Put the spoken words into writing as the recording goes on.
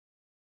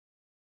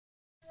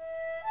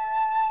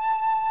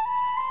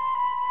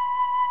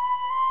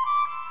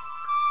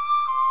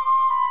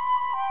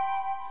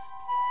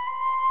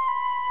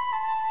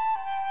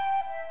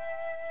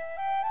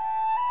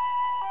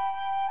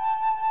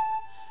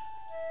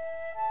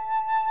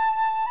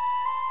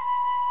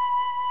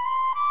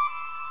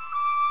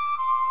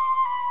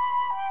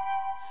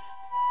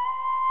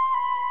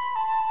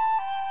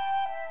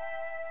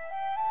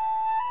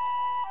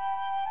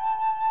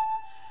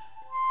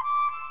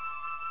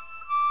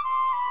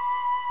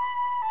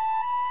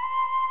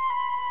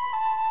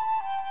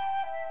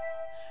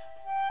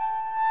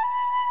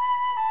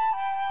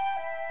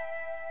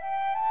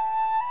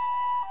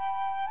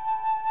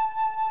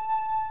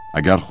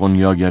اگر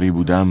خونیاگری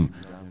بودم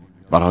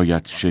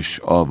برایت 6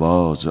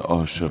 آواز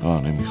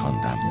عاشقانه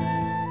می‌خواندم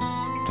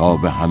تا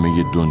به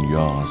همه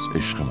دنیا از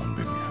عشقمان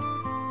بگویم.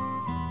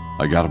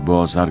 اگر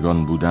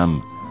بازرگان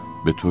بودم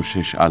به تو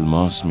 6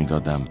 الماس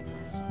می‌دادم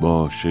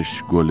با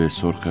 6 گل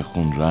سرخ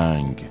خون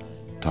رنگ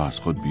تا از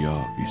خود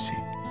بیاویزی.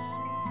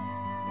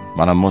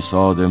 من اما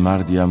ساده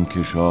مردیم که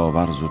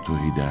کشاورز و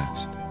تهی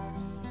است.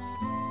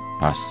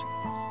 پس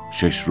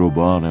 6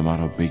 روبان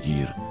مرا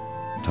بگیر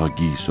تا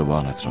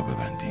گیسوانت را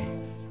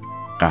ببندی.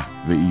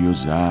 قهوه‌ای و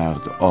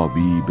زرد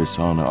آبی به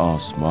سان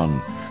آسمان،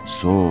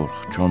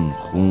 سرخ چون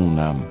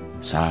خونم،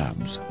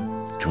 سبز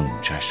چون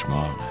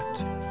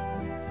چشمانت.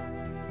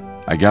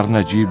 اگر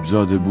نجیب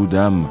زاده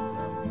بودم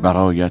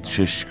برایت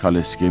 6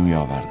 کالسکه می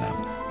آوردم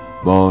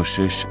با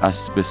 6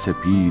 اسب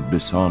سپید به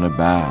سان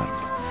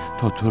برف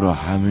تا تو را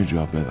همه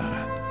جا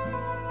ببرد.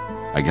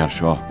 اگر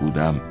شاه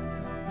بودم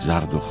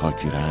زرد و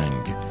خاکی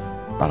رنگ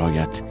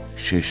برایت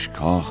 6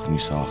 کاخ می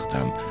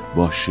ساختم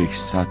با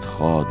 600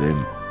 خادم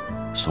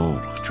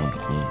سرخ چون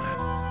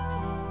خونم.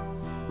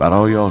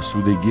 برای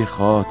آسودگی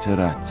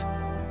خاطرت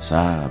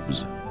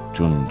سبز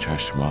چون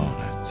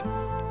چشمانت.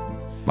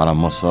 من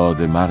اما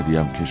ساده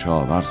مردیم که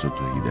کشاورز و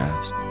تهی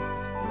است.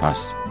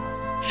 پس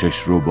 6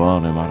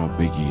 روبان مرا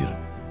بگیر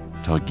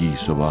تا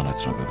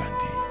گیسوانت را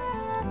ببندی.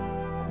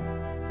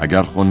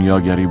 اگر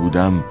خونیاگری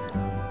بودم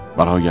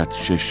برایت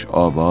 6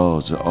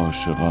 آواز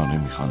عاشقانه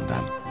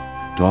می‌خواندم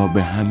تا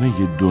به همه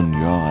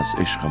دنیا از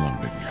عشقمان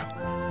بگویم.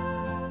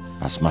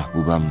 پس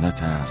محبوبم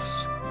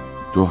نترس،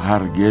 تو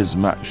هرگز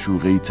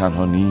معشوقه‌ای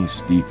تنها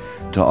نیستی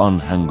تا آن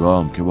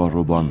هنگام که با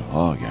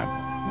روبان‌هایم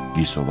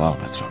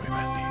گیسوانت را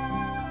می‌بندی.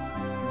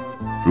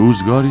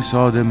 روزگاری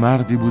ساده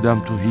مردی بودم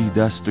تهی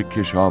دست و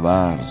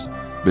کشاورز،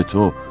 به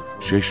تو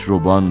 6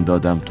 روبان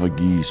دادم تا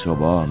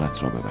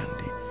گیسوانت را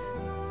ببندی.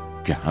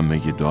 که همه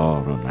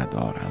دار و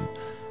ندارم،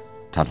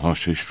 تنها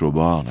 6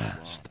 روبان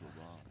است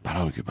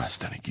برای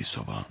بستن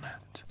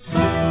گیسوانت.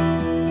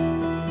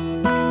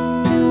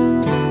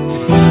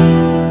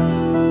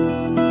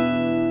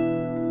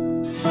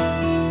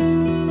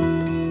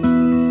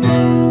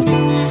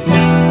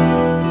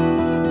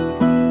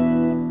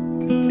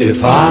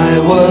 If I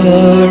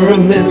were a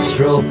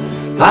minstrel,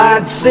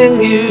 I'd sing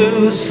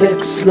you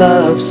 6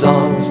 love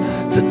songs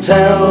to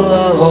tell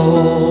the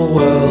whole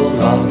world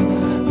of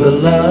the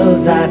love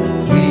that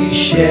we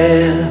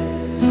share.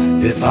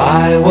 If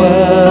I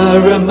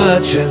were a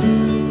merchant,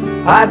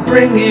 I'd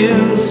bring you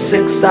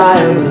 6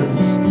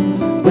 diamonds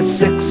with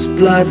 6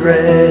 blood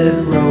red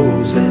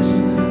roses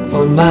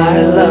for my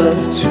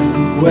love to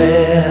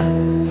wear.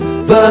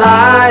 But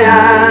I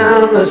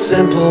am a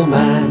simple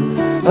man,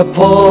 a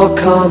poor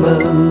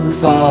common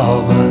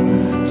farmer,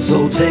 so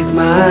take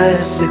my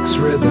 6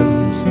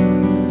 ribbons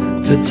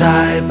to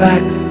tie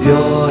back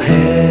your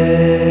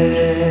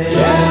hair.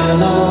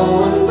 Yellow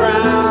and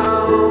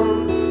brown,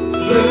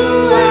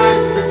 blue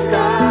as the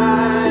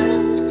sky,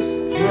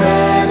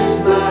 red as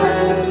my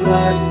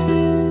blood,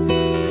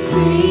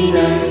 green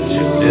as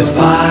your If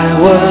I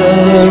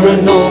were a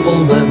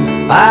nobleman,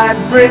 I'd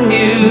bring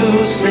you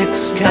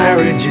 6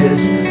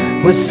 carriages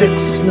with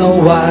 6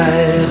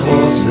 snow-white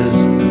horses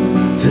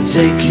to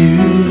take you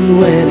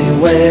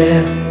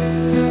anywhere.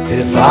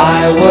 If I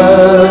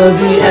were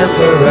the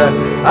emperor,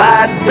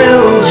 I'd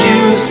build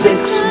you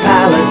 6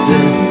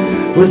 palaces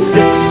with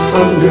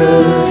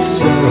 600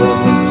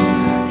 servants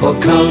for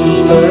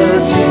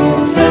comforting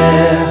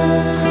fare.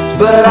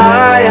 But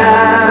I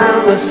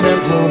am a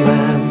simple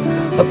man,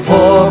 a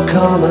poor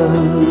common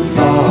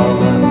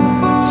farmer,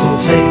 so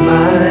take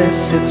my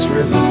 6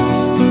 ribbons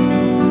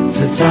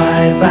to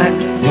tie back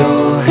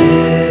your hair.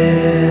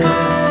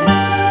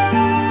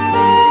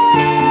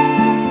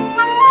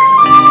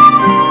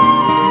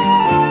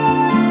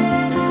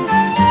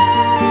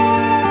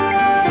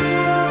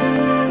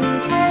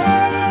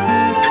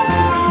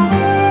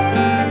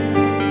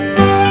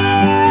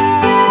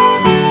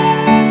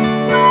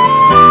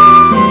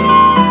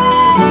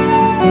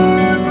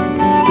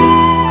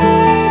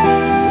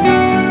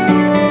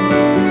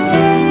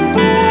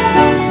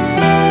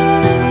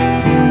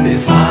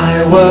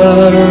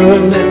 Were a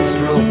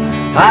minstrel,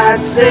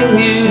 I'd sing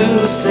you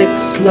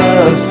 6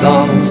 love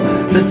songs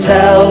to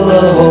tell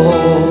the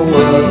whole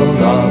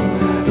world of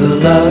the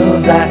love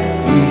that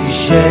we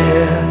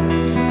share.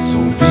 So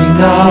be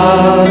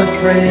not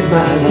afraid,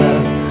 my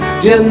love,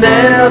 you're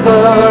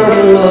never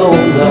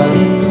alone,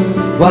 love,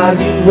 while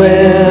you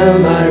wear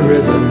my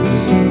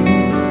ribbons,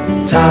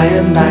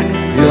 tying back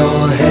your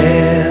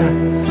hair.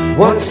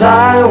 Once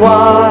I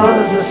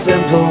was a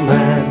simple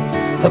man,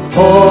 a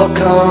poor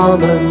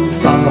common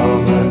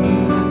farmer,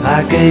 I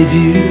gave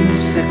you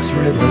 6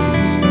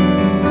 ribbons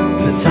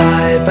to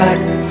tie back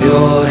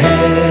your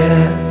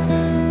hair.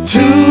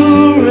 To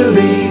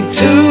relieve,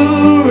 to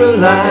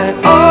rely,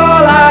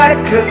 all I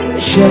can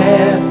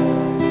share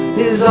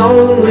is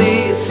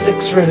only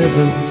 6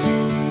 ribbons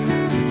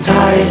to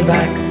tie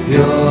back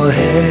your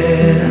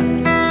hair.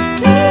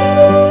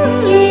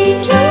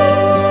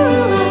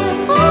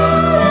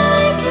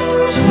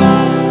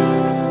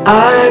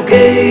 I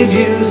gave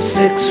you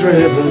 6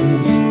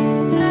 ribbons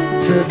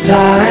to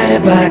tie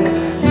back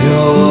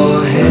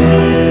your hair.